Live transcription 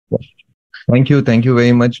Thank you. Thank you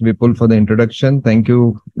very much, Vipul, for the introduction. Thank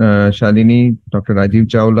you, Shalini, Dr. Rajiv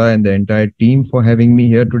Chawla, and the entire team for having me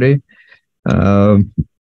here today. Uh,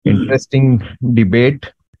 Interesting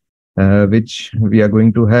debate which we are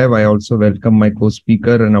going to have. I also welcome my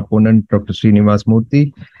co-speaker and opponent, Dr. Srinivas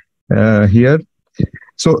Murthy, here.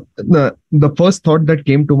 So the first thought that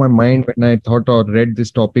came to my mind when I thought or read this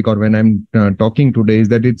topic or when I'm talking today is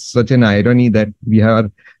that it's such an irony that we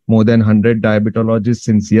have more than 100 diabetologists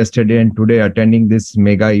since yesterday and today attending this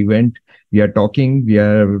mega event. We are talking, we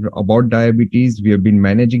are about diabetes. We have been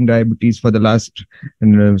managing diabetes for the last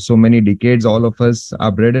so many decades. All of us,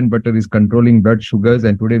 our bread and butter is controlling blood sugars.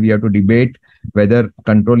 And today we have to debate whether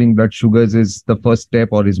controlling blood sugars is the first step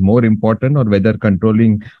or is more important, or whether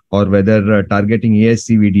controlling or whether targeting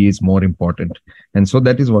ASCVD is more important. And so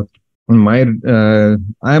that is what I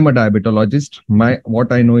am a diabetologist.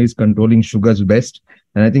 What I know is controlling sugars best.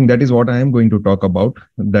 And I think that is what I am going to talk about,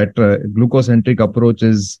 that glucocentric approach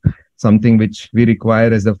is something which we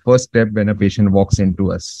require as the first step when a patient walks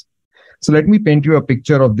into us. So let me paint you a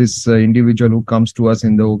picture of this individual who comes to us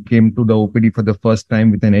came to the OPD for the first time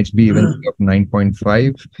with an HbA1c of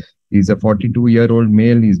 9.5. He's a 42-year-old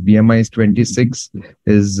male. His BMI is 26.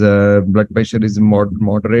 His blood pressure is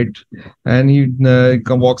moderate. And he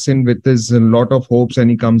walks in with his lot of hopes, and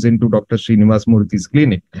he comes into Dr. Srinivas Murthy's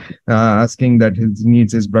clinic, asking that he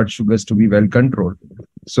needs his blood sugars to be well controlled.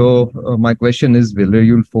 So my question is, will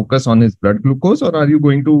you focus on his blood glucose, or are you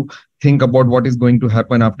going to think about what is going to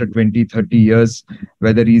happen after 20, 30 years,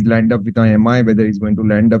 whether he's land up with an MI, whether he's going to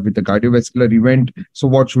land up with a cardiovascular event? So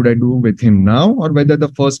what should I do with him now? Or whether the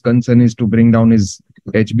first concern is to bring down his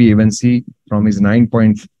HbA1c from his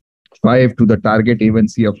 9.5 to the target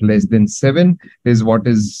A1c of less than 7 is what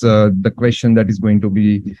is the question that is going to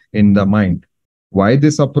be in the mind. Why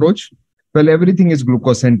this approach? Well, everything is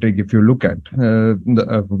glucocentric. If you look at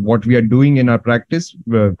what we are doing in our practice,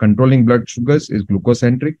 controlling blood sugars is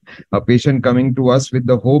glucocentric. A patient coming to us with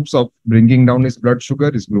the hopes of bringing down his blood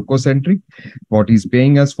sugar is glucocentric. What he's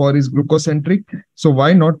paying us for is glucocentric. So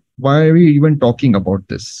why are we even talking about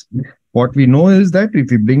this? What we know is that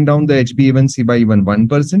if we bring down the HbA1c by even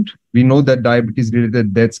 1%, we know that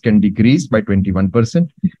diabetes-related deaths can decrease by 21%.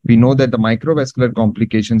 We know that the microvascular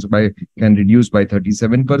complications can reduce by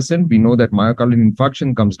 37%. We know that myocardial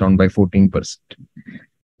infarction comes down by 14%.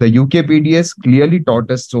 The UKPDS clearly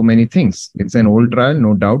taught us so many things. It's an old trial,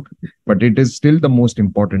 no doubt, but it is still the most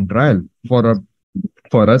important trial for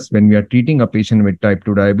us when we are treating a patient with type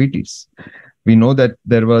 2 diabetes. We know that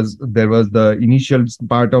there was the initial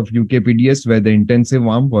part of UKPDS where the intensive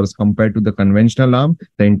arm was compared to the conventional arm.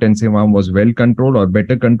 The intensive arm was well controlled or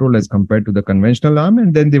better controlled as compared to the conventional arm.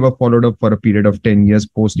 And then they were followed up for a period of 10 years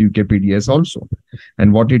post UKPDS also.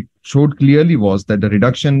 And what it showed clearly was that the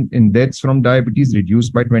reduction in deaths from diabetes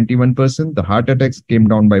reduced by 21%. The heart attacks came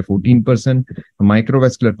down by 14%. The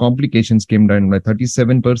microvascular complications came down by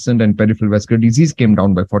 37%. And peripheral vascular disease came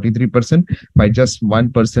down by 43% by just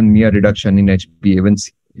 1% mere reduction in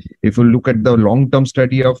HbA1c. If you look at the long-term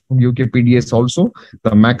study of UKPDS also, the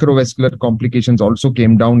macrovascular complications also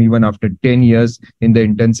came down even after 10 years in the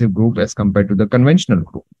intensive group as compared to the conventional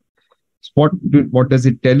group. What does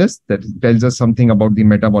it tell us? That it tells us something about the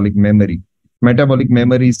metabolic memory. Metabolic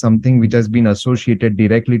memory is something which has been associated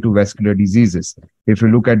directly to vascular diseases. If you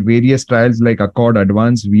look at various trials like ACCORD,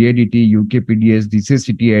 ADVANCE, VADT, UKPDS,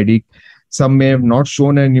 DCCT, EDIC, some may have not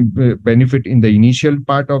shown any benefit in the initial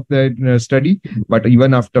part of the study, but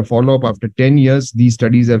even after follow-up, after 10 years, these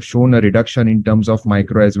studies have shown a reduction in terms of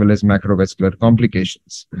micro as well as macrovascular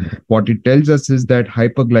complications. What it tells us is that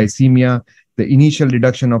hyperglycemia, the initial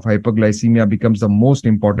reduction of hyperglycemia becomes the most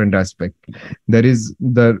important aspect. There is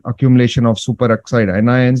the accumulation of superoxide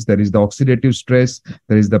anions, there is the oxidative stress,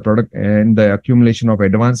 there is the product and the accumulation of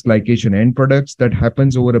advanced glycation end products that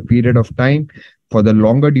happens over a period of time. For the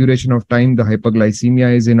longer duration of time the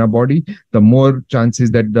hyperglycemia is in our body, the more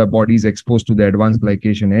chances that the body is exposed to the advanced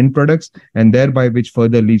glycation end products, and thereby which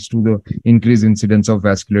further leads to the increased incidence of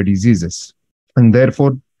vascular diseases. And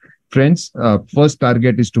therefore, friends, first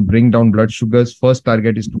target is to bring down blood sugars. First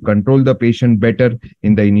target is to control the patient better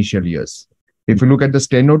in the initial years. If you look at the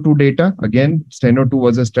STENO2 data, again, STENO2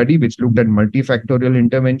 was a study which looked at multifactorial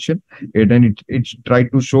intervention. It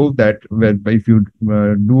tried to show that if you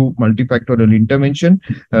do multifactorial intervention,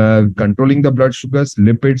 controlling the blood sugars,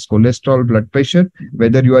 lipids, cholesterol, blood pressure,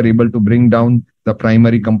 whether you are able to bring down the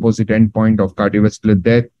primary composite endpoint of cardiovascular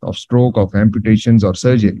death, of stroke, of amputations or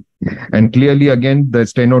surgery. And clearly, again, the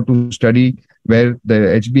STENO2 study where the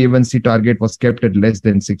HbA1c target was kept at less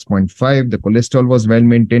than 6.5. The cholesterol was well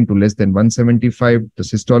maintained to less than 175. The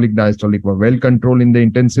systolic, diastolic were well controlled in the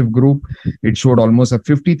intensive group. It showed almost a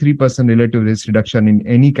 53% relative risk reduction in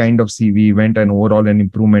any kind of CV event and overall an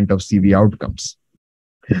improvement of CV outcomes.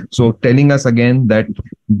 So telling us again that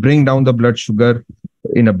bring down the blood sugar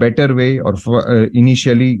in a better way or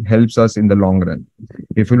initially helps us in the long run.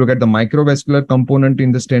 If you look at the microvascular component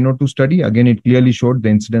in the STENO2 study, again, it clearly showed the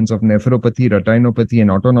incidence of nephropathy, retinopathy, and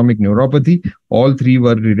autonomic neuropathy. All three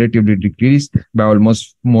were relatively decreased by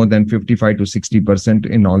almost more than 55 to 60%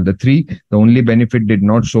 in all the three. The only benefit did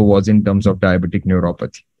not show was in terms of diabetic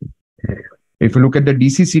neuropathy. If you look at the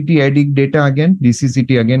DCCT ADIC data again,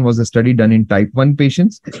 DCCT again was a study done in type 1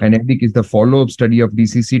 patients, and ADIC is the follow-up study of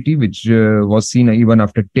DCCT, which was seen even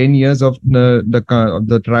after 10 years of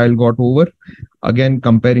the trial got over. Again,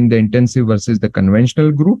 comparing the intensive versus the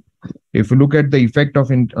conventional group. If you look at the effect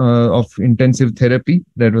of intensive therapy,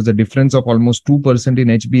 there was a difference of almost 2% in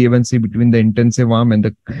HbA1c between the intensive arm and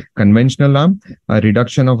the conventional arm. A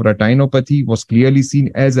reduction of retinopathy was clearly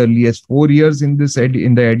seen as early as 4 years in the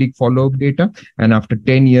ADIC follow-up data. And after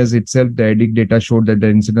 10 years itself, the ADIC data showed that the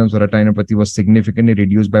incidence of retinopathy was significantly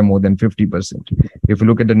reduced by more than 50%. If you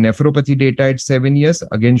look at the nephropathy data at 7 years,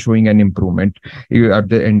 again showing an improvement at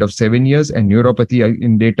the end of 7 years, and neuropathy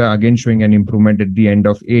in data again showing an improvement at the end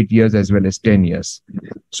of 8 years as well as 10 years.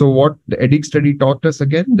 So what the ADIC study taught us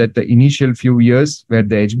again, that the initial few years where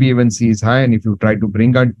the HbA1c is high, and if you try to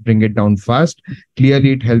bring it down fast,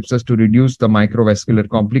 clearly it helps us to reduce the microvascular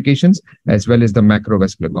complications as well as the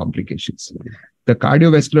macrovascular complications. The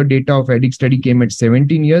cardiovascular data of ADIC study came at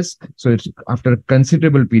 17 years. So it's after a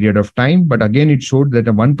considerable period of time, but again, it showed that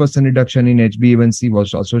a 1% reduction in HbA1c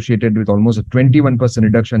was associated with almost a 21%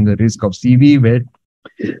 reduction in the risk of CV, where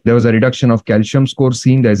there was a reduction of calcium score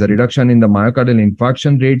seen, there's a reduction in the myocardial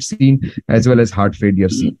infarction rate seen, as well as heart failure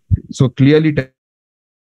seen. So clearly, in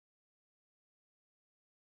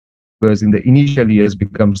the initial years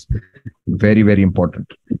becomes very, very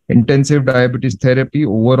important. Intensive diabetes therapy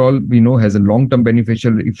overall, we know, has a long-term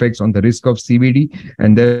beneficial effects on the risk of CVD,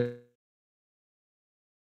 and there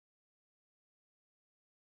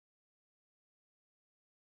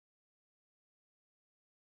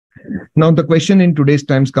now, the question in today's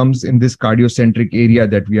times comes in this cardiocentric area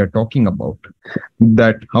that we are talking about,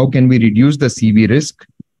 that how can we reduce the CV risk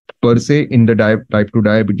per se in the type 2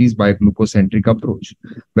 diabetes by a glucocentric approach,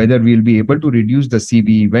 whether we'll be able to reduce the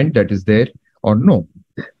CV event that is there or no.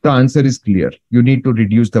 The answer is clear. You need to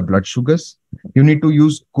reduce the blood sugars. You need to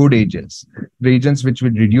use good agents, the agents which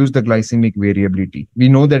will reduce the glycemic variability. We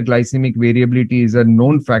know that glycemic variability is a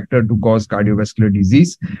known factor to cause cardiovascular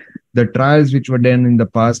disease. The trials which were done in the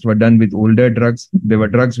past were done with older drugs. There were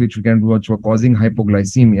drugs which were causing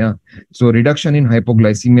hypoglycemia. So reduction in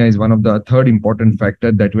hypoglycemia is one of the third important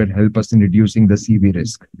factor that will help us in reducing the CV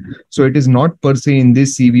risk. So it is not per se in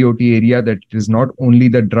this CVOT area that it is not only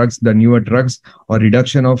the drugs, the newer drugs, or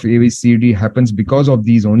reduction of ASCVD happens because of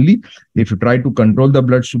these only. If you try to control the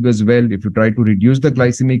blood sugars well, if you try to reduce the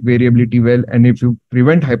glycemic variability well, and if you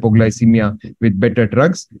prevent hypoglycemia with better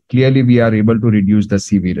drugs, clearly we are able to reduce the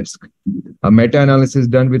CV risk. A meta-analysis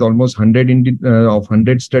done with almost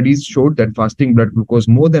 100 studies showed that fasting blood glucose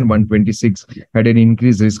more than 126 had an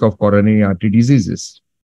increased risk of coronary artery diseases.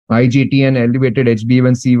 IGT and elevated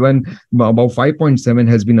HbA1c1 about 5.7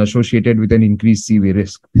 has been associated with an increased CV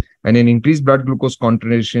risk. And an increased blood glucose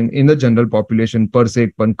concentration in the general population per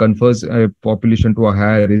se confers a population to a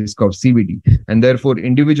higher risk of CVD. And therefore,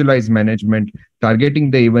 individualized management,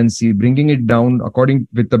 targeting the A1C, bringing it down according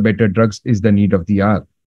with the better drugs is the need of the hour.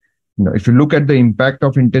 Now, if you look at the impact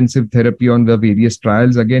of intensive therapy on the various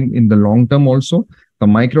trials, again, in the long term also, the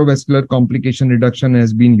microvascular complication reduction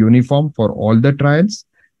has been uniform for all the trials.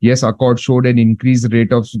 Yes, ACCORD showed an increased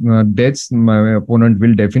rate of deaths. My opponent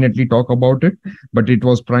will definitely talk about it, but it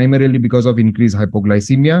was primarily because of increased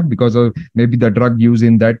hypoglycemia, because of maybe the drug used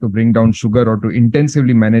in that to bring down sugar or to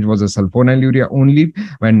intensively manage was a sulfonylurea only,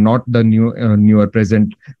 and not the newer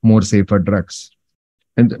present, more safer drugs.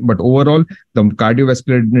 But overall, the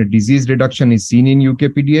cardiovascular disease reduction is seen in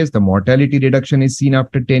UKPDS, the mortality reduction is seen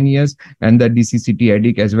after 10 years, and the DCCT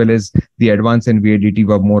ADIC as well as the ADVANCE and VADT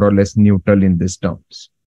were more or less neutral in these terms.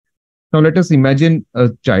 Now, let us imagine a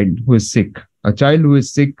child who is sick. A child who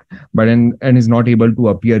is sick but and is not able to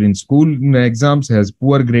appear in school exams, has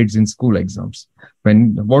poor grades in school exams.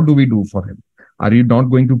 What do we do for him? Are you not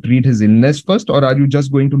going to treat his illness first, or are you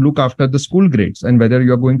just going to look after the school grades and whether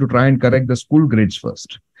you are going to try and correct the school grades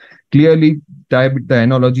first? Clearly, the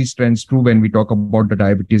analogy stands true when we talk about the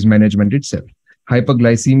diabetes management itself.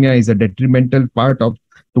 Hyperglycemia is a detrimental part of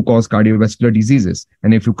to cause cardiovascular diseases.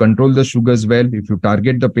 And if you control the sugars well, if you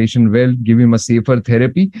target the patient well, give him a safer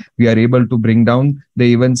therapy, we are able to bring down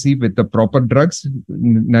the A1C with the proper drugs.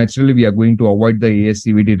 Naturally, we are going to avoid the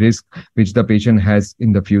ASCVD risk which the patient has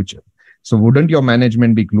in the future. So wouldn't your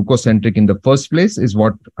management be glucocentric in the first place is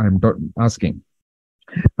what I'm asking.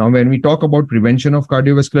 Now, when we talk about prevention of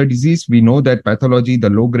cardiovascular disease, we know that pathology, the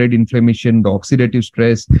low-grade inflammation, the oxidative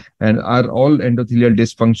stress, and are all endothelial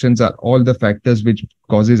dysfunctions are all the factors which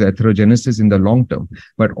causes atherogenesis in the long term.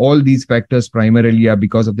 But all these factors primarily are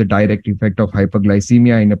because of the direct effect of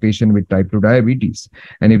hyperglycemia in a patient with type 2 diabetes.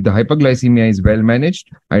 And if the hyperglycemia is well managed,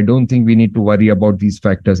 I don't think we need to worry about these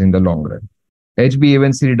factors in the long run.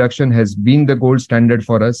 HbA1c reduction has been the gold standard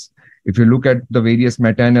for us. If you look at the various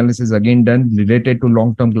meta-analysis again done related to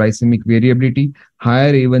long-term glycemic variability,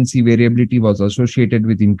 higher A1C variability was associated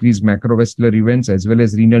with increased macrovascular events as well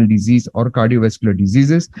as renal disease or cardiovascular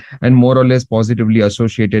diseases, and more or less positively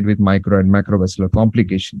associated with micro and macrovascular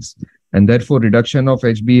complications. And therefore, reduction of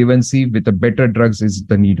HbA1c with the better drugs is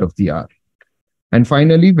the need of the hour. And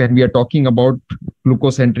finally, when we are talking about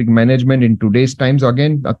glucocentric management in today's times,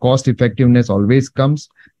 again, the cost effectiveness always comes.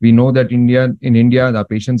 We know that in India, the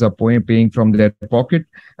patients are paying from their pocket.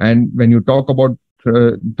 And when you talk about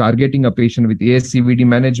targeting a patient with ASCVD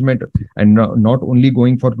management and not only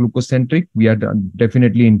going for glucocentric, we are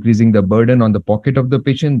definitely increasing the burden on the pocket of the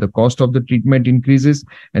patient. The cost of the treatment increases,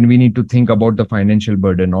 and we need to think about the financial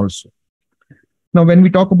burden also. Now, when we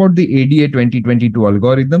talk about the ADA 2022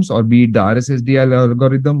 algorithms, or be it the RSSDL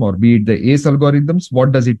algorithm, or be it the ACE algorithms,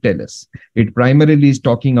 what does it tell us? It primarily is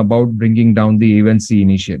talking about bringing down the A1C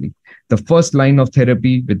initially. The first line of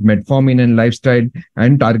therapy with metformin and lifestyle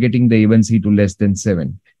and targeting the A1C to less than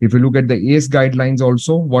 7. If you look at the ACE guidelines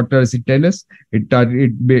also, what does it tell us? It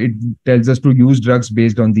tells us to use drugs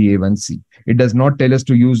based on the A1C. It does not tell us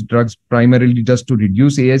to use drugs primarily just to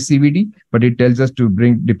reduce ASCVD, but it tells us to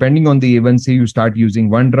bring, depending on the A1C, you start using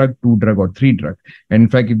 1 drug, 2 drug, or 3 drug. And in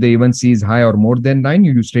fact, if the A1C is high or more than 9,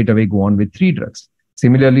 you straight away go on with 3 drugs.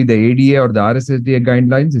 Similarly, the ADA or the RSSDA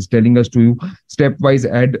guidelines is telling us to stepwise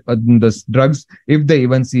add the drugs if the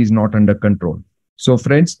A1C is not under control. So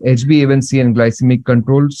friends, HbA1c and glycemic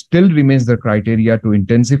control still remains the criteria to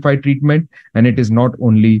intensify treatment, and it is not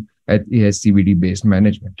only at ASCVD-based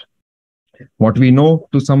management. What we know,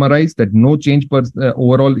 to summarize, that no change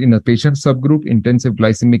overall in a patient subgroup, intensive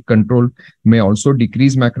glycemic control may also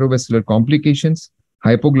decrease macrovascular complications.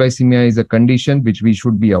 Hypoglycemia is a condition which we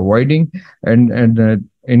should be avoiding,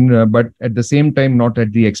 but at the same time, not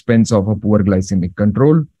at the expense of a poor glycemic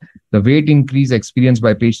control. The weight increase experienced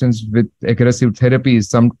by patients with aggressive therapy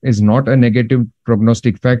is not a negative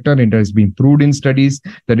prognostic factor. It has been proved in studies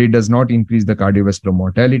that it does not increase the cardiovascular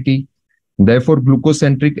mortality. Therefore,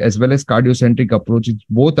 glucocentric as well as cardiocentric approaches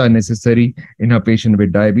both are necessary in a patient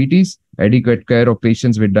with diabetes. Adequate care of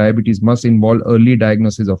patients with diabetes must involve early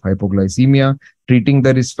diagnosis of hypoglycemia, treating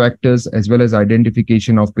the risk factors, as well as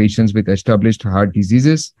identification of patients with established heart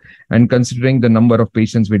diseases. And considering the number of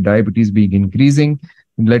patients with diabetes being increasing,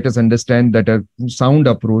 let us understand that a sound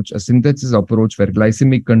approach, a synthesis approach where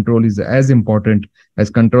glycemic control is as important as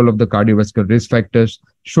control of the cardiovascular risk factors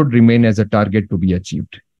should remain as a target to be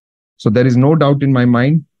achieved. So there is no doubt in my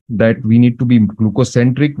mind that we need to be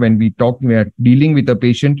glucocentric when we are dealing with a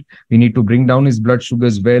patient. We need to bring down his blood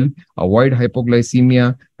sugars well, avoid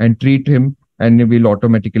hypoglycemia, and treat him, and we will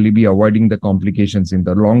automatically be avoiding the complications in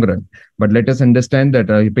the long run. But let us understand that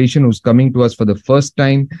a patient who's coming to us for the first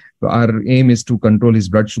time, our aim is to control his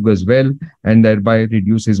blood sugars well and thereby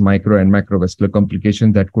reduce his micro and macrovascular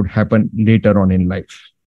complications that could happen later on in life.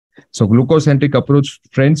 So glucocentric approach,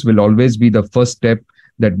 friends, will always be the first step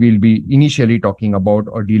that we'll be initially talking about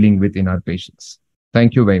or dealing with in our patients.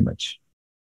 Thank you very much.